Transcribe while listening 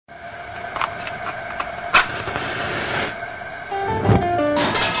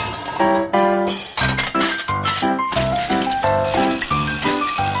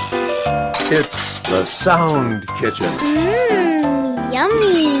It's the Sound Kitchen.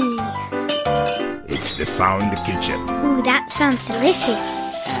 Yummy. It's the Sound Kitchen. Ooh, that sounds delicious.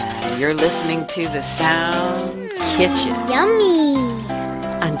 You're listening to the Sound Kitchen. Yummy.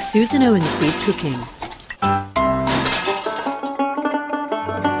 And Susan Owensby's cooking.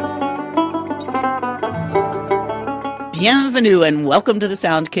 Bienvenue and welcome to the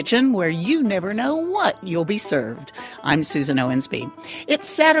Sound Kitchen, where you never know what you'll be served. I'm Susan Owensby. It's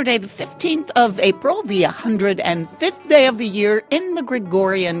Saturday, the 15th of April, the 105th day of the year in the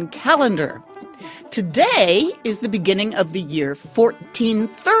Gregorian calendar. Today is the beginning of the year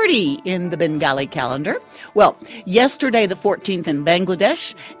 1430 in the Bengali calendar. Well, yesterday the 14th in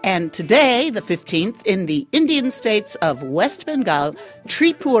Bangladesh, and today the 15th in the Indian states of West Bengal,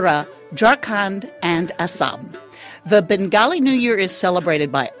 Tripura, Jharkhand, and Assam. The Bengali New Year is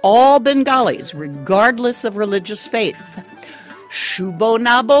celebrated by all Bengalis, regardless of religious faith. Shubo,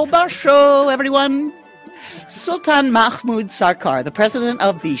 Nabo, Barsho, everyone. Sultan Mahmud Sarkar, the president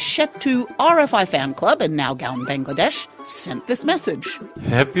of the Shetu RFI fan club in Nowgaon, Bangladesh, sent this message.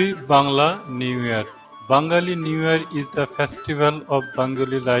 Happy Bangla New Year. Bengali New Year is the festival of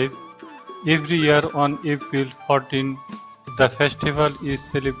Bengali life. Every year on April 14, the festival is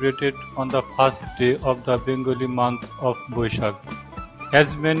celebrated on the first day of the Bengali month of Boishak.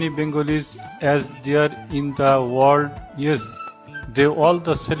 As many Bengalis as there in the world, yes, they all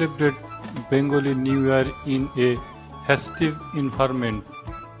celebrate Bengali New Year in a festive environment.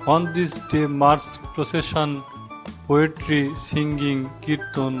 On this day, march procession, poetry, singing,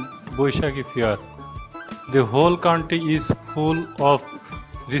 kirtan, Boishaki fair. The whole country is full of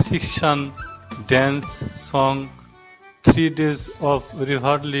reception, dance, song. 3 days of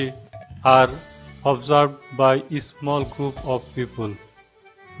revelry are observed by a small group of people.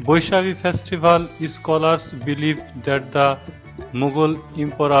 Boishaki festival scholars believe that the Mughal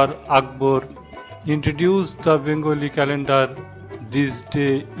Emperor Akbar introduced the Bengali calendar. This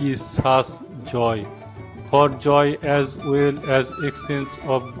day is such joy, for joy as well as exchange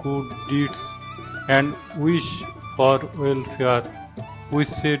of good deeds and wish for welfare. We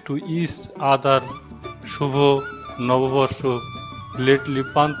say to each other, Shubo, Nabo, lately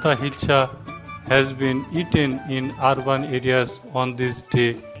Panta Hilcha has been eaten in urban areas on this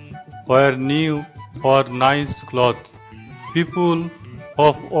day. Wear new or nice clothes. People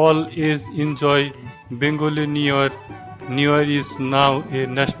of all ages enjoy Bengali New Year. New Year is now a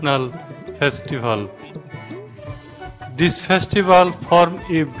national festival. This festival forms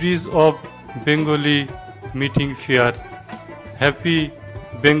a bridge of Bengali meeting fair. Happy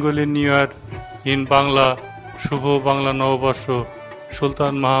Bengali New Year in Bangla. Shubo Bangla Navabarsho,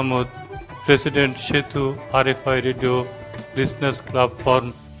 Sultan Mahmud, President Shetu RFI Radio, Listeners Club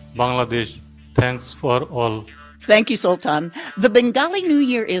from Bangladesh. Thanks for all. Thank you, Sultan. The Bengali New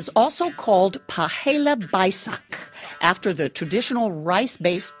Year is also called Pahela Baisak, after the traditional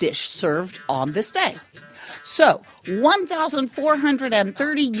rice-based dish served on this day. So,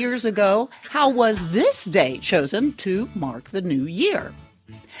 1,430 years ago, how was this day chosen to mark the new year?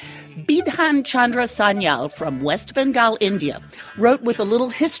 Bidhan Chandra Sanyal from West Bengal, India, wrote with a little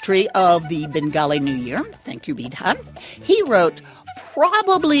history of the Bengali New Year. Thank you, Bidhan. He wrote,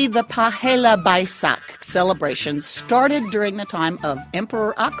 probably the Pahela Baisak celebration started during the time of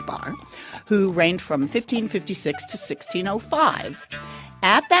Emperor Akbar, who reigned from 1556 to 1605.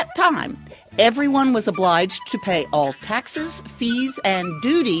 At that time, everyone was obliged to pay all taxes, fees, and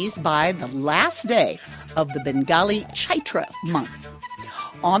duties by the last day of the Bengali Chaitra month.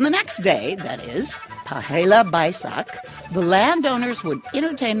 On the next day, that is, Pahela Baisak, the landowners would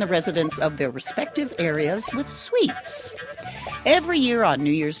entertain the residents of their respective areas with sweets. Every year on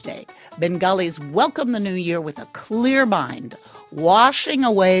New Year's Day, Bengalis welcome the new year with a clear mind, washing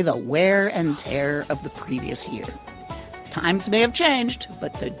away the wear and tear of the previous year. Times may have changed,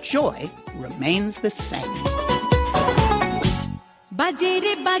 but the joy remains the same. Baje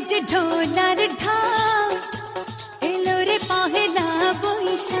re baje dholar dhaw, elo re pahela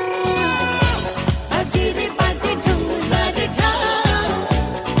boishakh. Baje re baje dholar dhaw,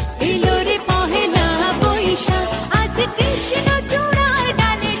 elo re pahela boishakh. Aaj Krishna churar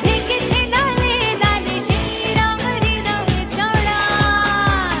dale dhekche lale lale, Shri Ram choda.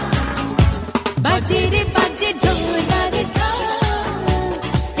 Baje re baje dholar dhaw,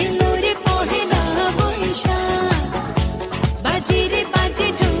 elo re pahela boishakh. Baje re baje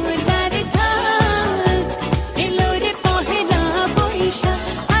dholar dhaw, elo re pahela boishakh.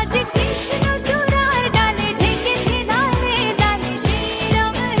 Aaj Krishna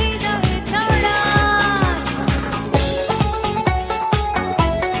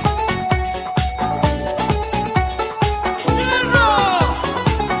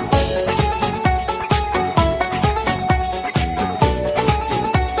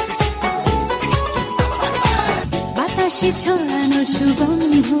বাতাসে ছড়ানো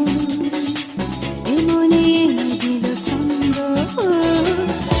সুগন্ধ এ মনে এনে দিল ছন্দ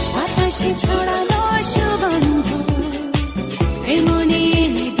বাতাসে ছড়ানো সুগন্ধ এ মনে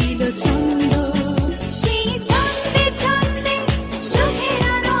এনে দিল ছন্দ সেই ছন্দে ছন্দে সুখের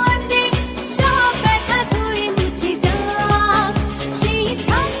আনন্দে সব ব্যথা ধুয়ে মুছে যাক সেই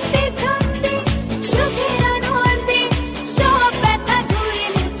ছন্দে ছন্দে সুখের আনন্দে সব ব্যথা ধুয়ে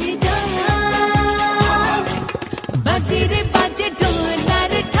মুছে যাক বাজে রে বাজে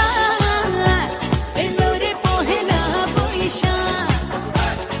ঢোলার ঢাক এলো রে পহেলা বৈশাখ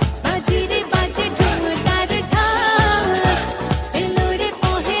বাজে রে বাজে ঢোলার ঢাক এলো রে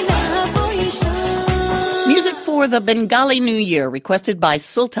Pohela Boishakh Music for the Bengali New Year requested by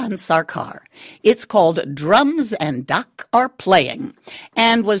Sultan Sarkar. It's called Drums and Dak Are Playing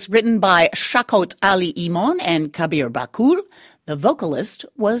and was written by Shakot Ali Imon and Kabir Bakul. The vocalist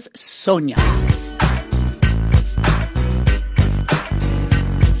was Sonia.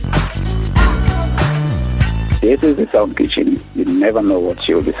 This is the Sound Kitchen. You never know what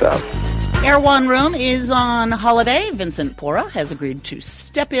you'll be served. Air One Room is on holiday. Vincent Pora has agreed to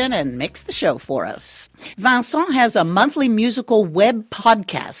step in and mix the show for us. Vincent has a monthly musical web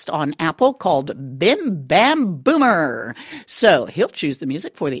podcast on Apple called Bim Bam Boomer. So he'll choose the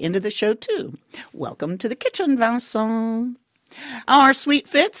music for the end of the show, too. Welcome to the kitchen, Vincent. Our Sweet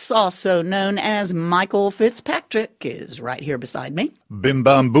Fitz, also known as Michael Fitzpatrick, is right here beside me. Bim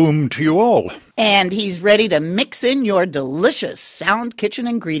bam boom to you all. And he's ready to mix in your delicious Sound Kitchen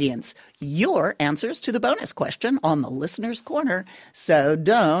ingredients, your answers to the bonus question on the Listener's Corner. So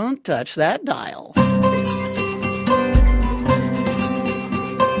don't touch that dial.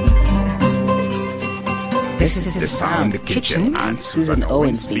 This is the Sound Kitchen and Susan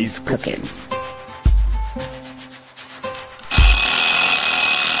Owensby's cooking.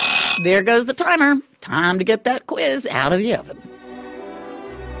 There goes the timer. Time to get that quiz out of the oven.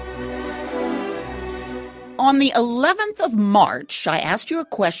 On the 11th of March, I asked you a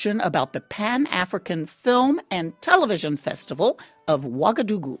question about the Pan-African Film and Television Festival of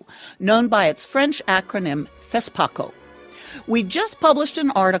Ouagadougou, known by its French acronym FESPACO. We just published an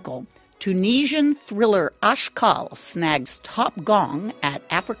article, Tunisian thriller Ashkal snags top gong at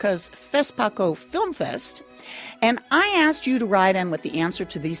Africa's FESPACO Film Fest, and I asked you to write in with the answer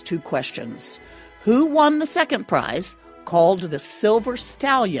to these two questions. Who won the second prize, called the Silver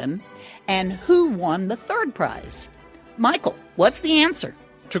Stallion, and who won the third prize? Michael, what's the answer?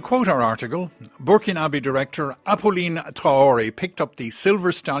 To quote our article, Burkinabe director Apolline Traoré picked up the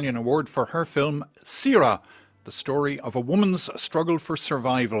Silver Stallion Award for her film Sira, the story of a woman's struggle for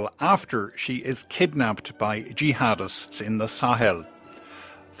survival after she is kidnapped by jihadists in the Sahel.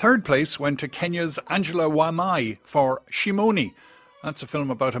 Third place went to Kenya's Angela Wamai for Shimoni. That's a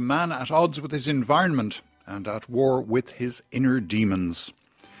film about a man at odds with his environment and at war with his inner demons.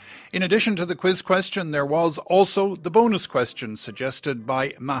 In addition to the quiz question, there was also the bonus question suggested by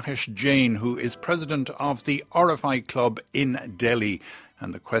Mahesh Jain, who is president of the RFI Club in Delhi.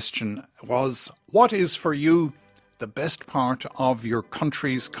 And the question was, what is for you the best part of your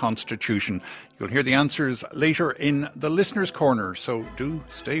country's constitution? You'll hear the answers later in the Listener's Corner, so do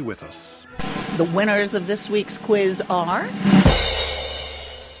stay with us. The winners of this week's quiz are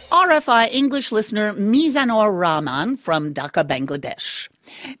RFI English listener Mizanur Rahman from Dhaka, Bangladesh.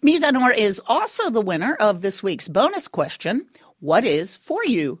 Mizanur is also the winner of this week's bonus question, what is, for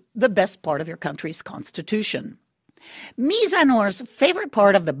you, the best part of your country's constitution? Mizanur's favorite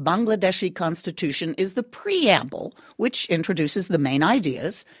part of the Bangladeshi constitution is the preamble, which introduces the main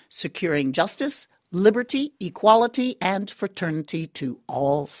ideas, securing justice, liberty, equality, and fraternity to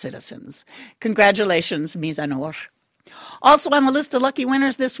all citizens. Congratulations, Mizanur. Also on the list of lucky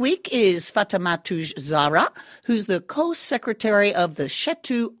winners this week is Fatimatuj Zara, who's the co-secretary of the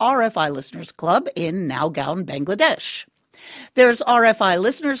Shetu RFI Listeners Club in Nowgaon, Bangladesh. There's RFI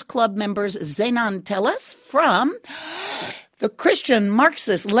Listeners Club members Zainan Tellis from the Christian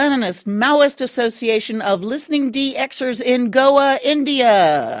Marxist Leninist Maoist Association of Listening DXers in Goa,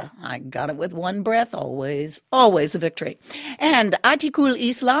 India. I got it with one breath, always a victory. And Atikul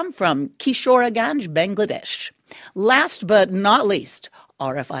Islam from Kishoreganj, Bangladesh. Last but not least,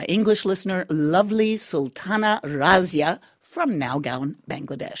 RFI English listener lovely Sultana Razia from Nowgaon,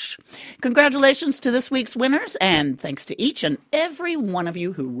 Bangladesh. Congratulations to this week's winners, and thanks to each and every one of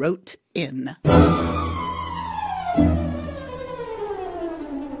you who wrote in.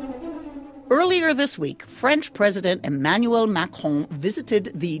 Earlier this week, French President Emmanuel Macron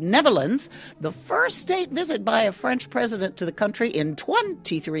visited the Netherlands, the first state visit by a French president to the country in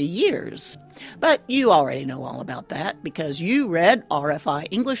 23 years. But you already know all about that because you read RFI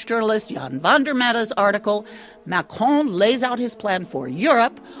English journalist Jan van der Matte's article, Macron lays out his plan for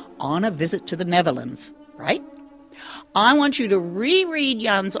Europe on a visit to the Netherlands, right? I want you to reread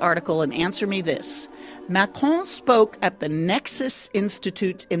Jan's article and answer me this. Macron spoke at the Nexus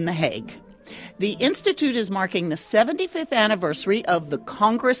Institute in The Hague. The institute is marking the 75th anniversary of the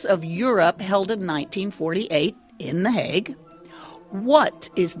Congress of Europe held in 1948 in The Hague. What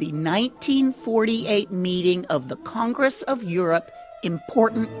is the 1948 meeting of the Congress of Europe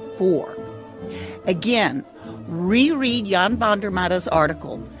important for? Again, reread Jan van der Matte's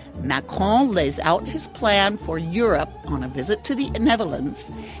article. Macron lays out his plan for Europe on a visit to the Netherlands,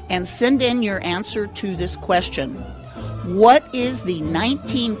 and send in your answer to this question. What is the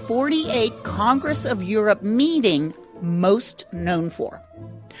 1948 Congress of Europe meeting most known for?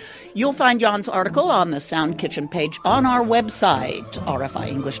 You'll find Jan's article on the Sound Kitchen page on our website,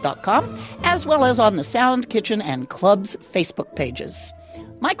 rfienglish.com, as well as on the Sound Kitchen and Club's Facebook pages.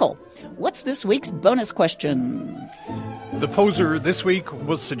 Michael, what's this week's bonus question? The poser this week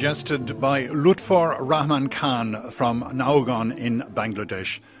was suggested by Lutfar Rahman Khan from Naugaon in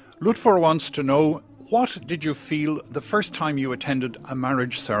Bangladesh. Lutfar wants to know, what did you feel the first time you attended a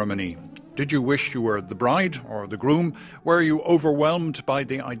marriage ceremony? Did you wish you were the bride or the groom? Were you overwhelmed by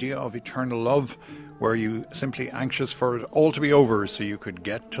the idea of eternal love? Were you simply anxious for it all to be over so you could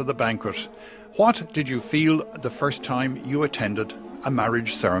get to the banquet? What did you feel the first time you attended a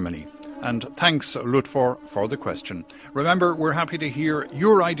marriage ceremony? And thanks, Lutfar, for the question. Remember, we're happy to hear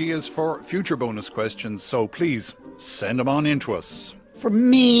your ideas for future bonus questions, so please send them on in to us. For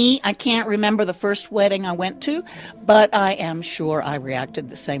me, I can't remember the first wedding I went to, but I am sure I reacted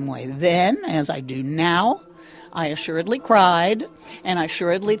the same way then as I do now. I assuredly cried, and I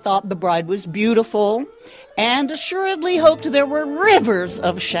assuredly thought the bride was beautiful, and assuredly hoped there were rivers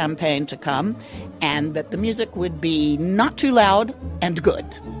of champagne to come, and that the music would be not too loud and good.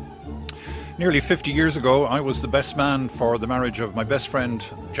 Nearly 50 years ago, I was the best man for the marriage of my best friend,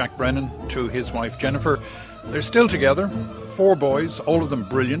 Jack Brennan, to his wife, Jennifer. They're still together, 4 boys, all of them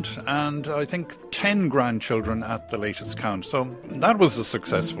brilliant, and I think 10 grandchildren at the latest count. So that was a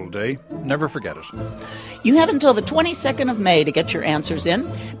successful day. Never forget it. You have until the 22nd of May to get your answers in.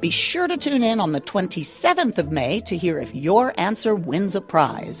 Be sure to tune in on the 27th of May to hear if your answer wins a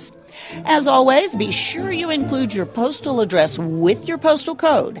prize. As always, be sure you include your postal address with your postal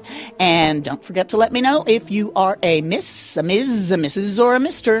code. And don't forget to let me know if you are a Miss, a Ms., a Mrs., or a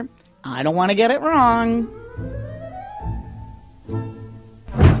Mr. I don't want to get it wrong.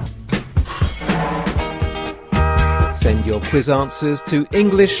 Send your quiz answers to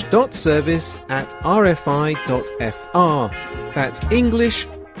english.service@rfi.fr. That's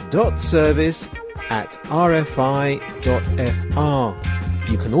english.service@rfi.fr.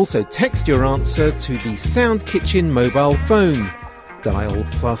 You can also text your answer to the Sound Kitchen mobile phone. Dial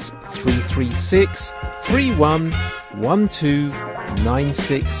 +336 31 12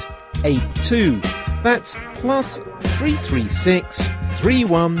 9682. That's +336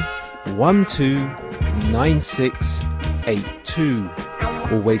 31 12 9682.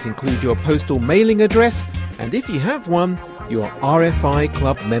 Always include your postal mailing address, and if you have one, your RFI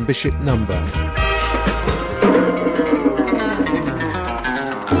Club membership number.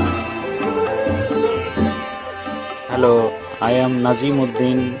 Hello, I am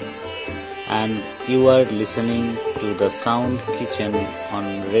Nazimuddin, and you are listening to the Sound Kitchen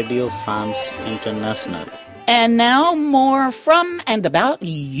on Radio France International. And now more from and about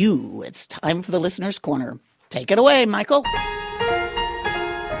you. It's time for the Listener's Corner. Take it away, Michael.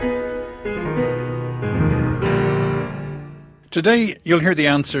 Today, you'll hear the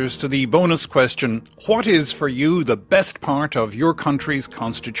answers to the bonus question, what is for you the best part of your country's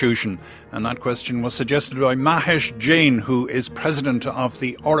constitution? And that question was suggested by Mahesh Jain, who is president of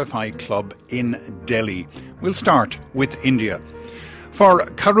the RFI Club in Delhi. We'll start with India. For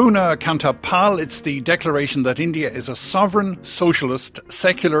Karuna Kantapal, it's the declaration that India is a sovereign, socialist,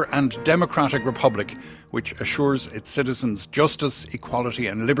 secular and democratic republic which assures its citizens justice, equality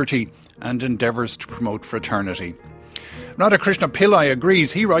and liberty and endeavours to promote fraternity. Radhakrishna Pillai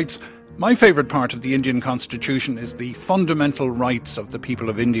agrees. He writes, my favourite part of the Indian constitution is the fundamental rights of the people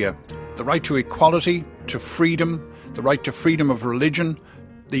of India. The right to equality, to freedom, the right to freedom of religion,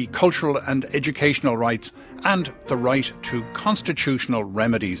 the cultural and educational rights, and the right to constitutional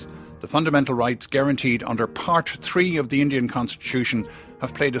remedies. The fundamental rights guaranteed under Part 3 of the Indian Constitution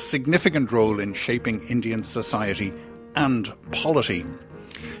have played a significant role in shaping Indian society and polity.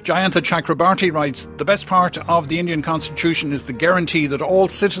 Jayantha Chakrabarti writes, the best part of the Indian Constitution is the guarantee that all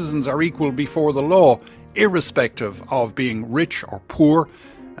citizens are equal before the law, irrespective of being rich or poor,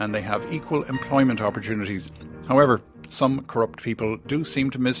 and they have equal employment opportunities. However, some corrupt people do seem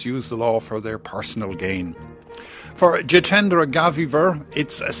to misuse the law for their personal gain. For Jitendra Gavivar,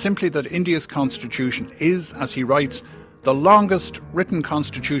 it's simply that India's constitution is, as he writes, the longest written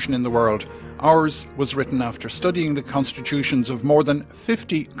constitution in the world. Ours was written after studying the constitutions of more than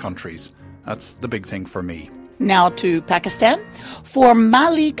 50 countries. That's the big thing for me. Now to Pakistan. For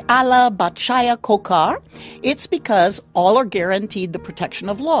Malik Allah Batshaya Kokar, it's because all are guaranteed the protection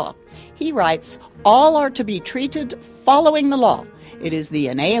of law. He writes, all are to be treated following the law. It is the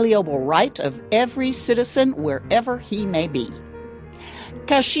inalienable right of every citizen wherever he may be.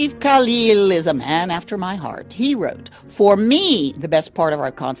 Kashif Khalil is a man after my heart. He wrote, for me, the best part of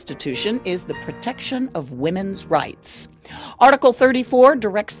our Constitution is the protection of women's rights. Article 34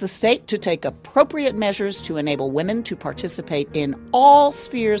 directs the state to take appropriate measures to enable women to participate in all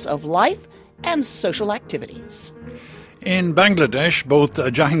spheres of life and social activities. In Bangladesh, both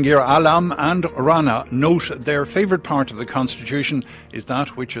Jahangir Alam and Rana note their favourite part of the constitution is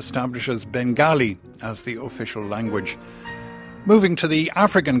that which establishes Bengali as the official language. Moving to the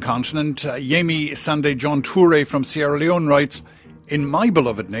African continent, Yemi Sande John Toure from Sierra Leone writes, in my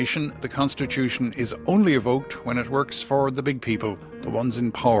beloved nation, the constitution is only evoked when it works for the big people, the ones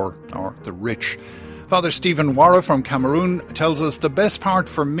in power, or the rich. Father Stephen Warra from Cameroon tells us the best part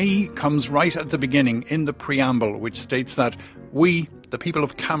for me comes right at the beginning in the preamble, which states that we, the people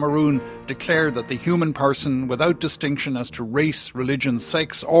of Cameroon, declare that the human person, without distinction as to race, religion,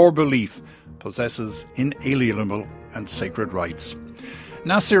 sex or belief, possesses inalienable and sacred rights.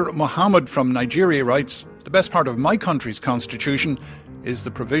 Nasir Muhammad from Nigeria writes, the best part of my country's constitution is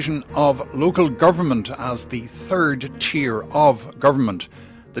the provision of local government as the third tier of government.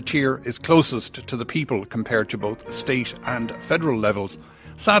 The tier is closest to the people compared to both state and federal levels.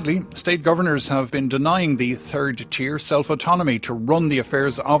 Sadly, state governors have been denying the third tier self-autonomy to run the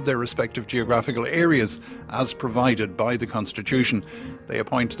affairs of their respective geographical areas as provided by the Constitution. They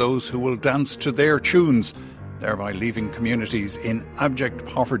appoint those who will dance to their tunes, thereby leaving communities in abject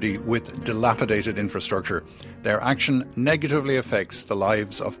poverty with dilapidated infrastructure. Their action negatively affects the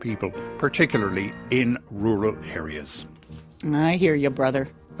lives of people, particularly in rural areas. I hear you, brother.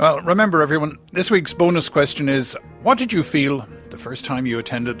 Well, remember everyone, this week's bonus question is, what did you feel the first time you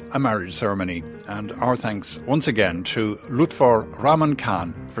attended a marriage ceremony? And our thanks once again to Lutfar Rahman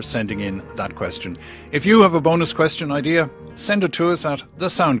Khan for sending in that question. If you have a bonus question idea, send it to us at The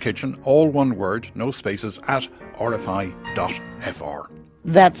Sound Kitchen, all one word, no spaces, at rfi.fr.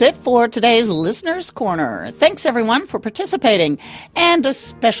 That's it for today's Listener's Corner. Thanks, everyone, for participating. And a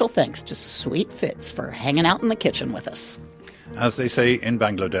special thanks to Sweet Fitz for hanging out in the kitchen with us. As they say in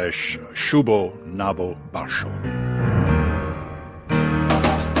Bangladesh, Shubo, Nabo, Barsho.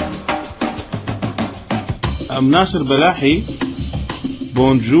 I'm Nasser Balahi.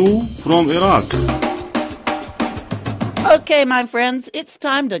 Bonjour from Iraq. Okay, my friends, it's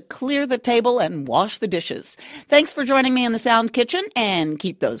time to clear the table and wash the dishes. Thanks for joining me in the Sound Kitchen, and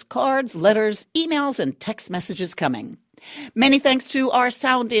keep those cards, letters, emails, and text messages coming. Many thanks to our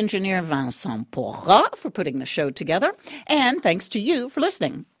sound engineer Vincent Porra for putting the show together, and thanks to you for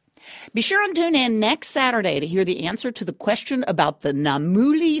listening. Be sure and tune in next Saturday to hear the answer to the question about the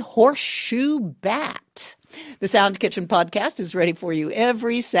Namuli horseshoe bat. The Sound Kitchen podcast is ready for you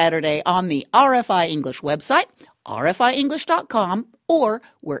every Saturday on the RFI English website, rfienglish.com, or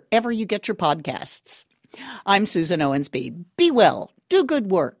wherever you get your podcasts. I'm Susan Owensby. Be well, do good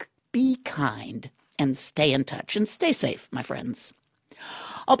work, be kind, and stay in touch, and stay safe, my friends.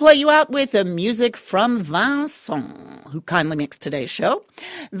 I'll play you out with the music from Vincent, who kindly mixed today's show.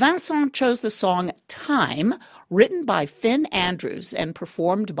 Vincent chose the song Time, written by Finn Andrews and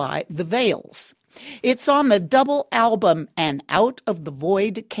performed by The Veils. It's on the double album And Out of the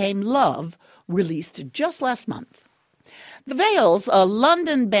Void Came Love, released just last month. The Veils, a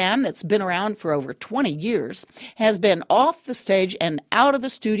London band that's been around for over 20 years, has been off the stage and out of the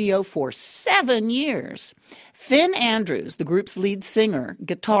studio for 7 years. Finn Andrews, the group's lead singer,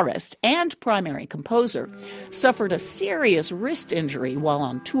 guitarist, and primary composer, suffered a serious wrist injury while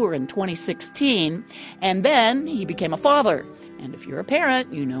on tour in 2016, and then he became a father. And if you're a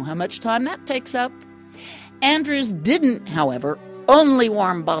parent, you know how much time that takes up. Andrews didn't, however, only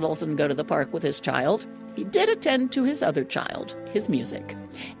warm bottles and go to the park with his child. He did attend to his other child, his music,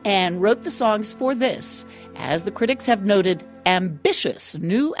 and wrote the songs for this, as the critics have noted, ambitious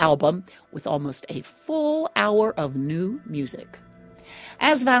new album with almost a full hour of new music.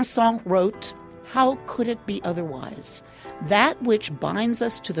 As Vincent wrote, How could it be otherwise? That which binds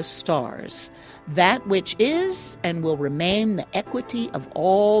us to the stars, that which is and will remain the equity of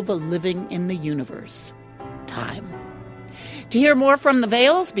all the living in the universe. Time. To hear more from the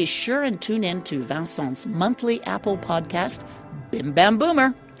Vales, be sure and tune in to Vincent's monthly Apple podcast, Bim Bam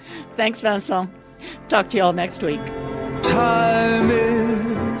Boomer. Thanks, Vincent. Talk to you all next week. Time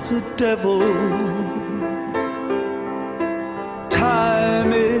is a devil.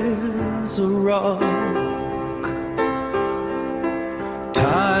 Time is a rock.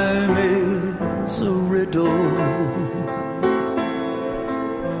 Time is a riddle.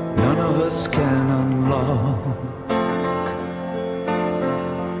 None of us can unlock.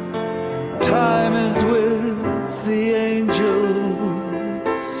 Time is with the angels.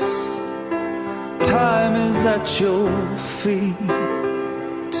 Time is at your feet.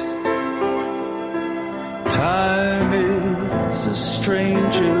 Time is a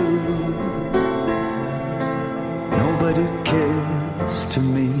stranger. Nobody cares to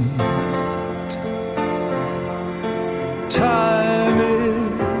meet. Time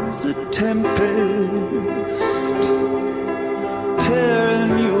is a tempest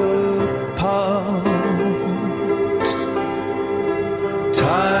tearing you apart.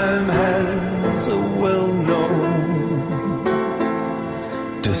 Time has a well-known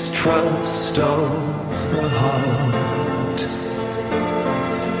distrust of the heart.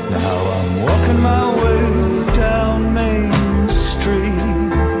 Now I'm walking my way down Main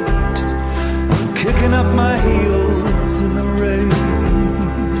Street. I'm kicking up my heels in the rain.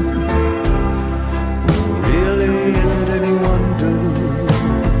 Really, is it any wonder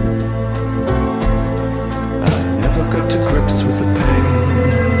I never got to grips with the pain?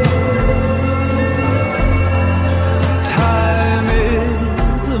 Time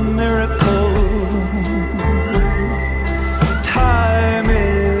is a miracle. Time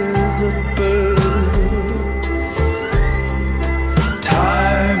is a birth.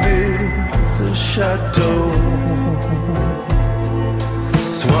 Time is a shadow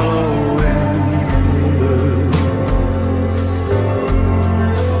swallowing the earth.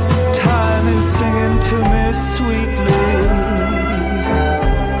 Time is singing to me sweetly.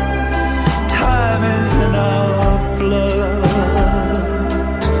 Time is in our blood.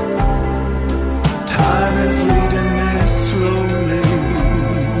 Time is leading me slowly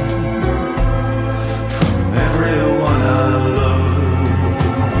from everyone I love.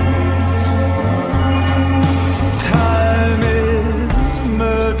 Time is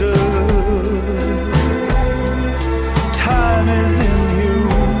murder. Time is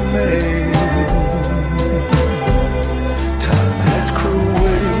inhumane. Time has cruel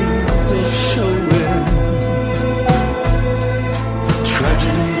ways of showing the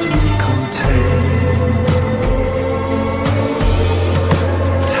tragedies we contain.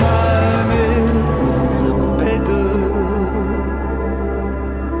 Time is a beggar.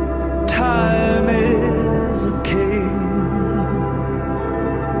 Time is a king.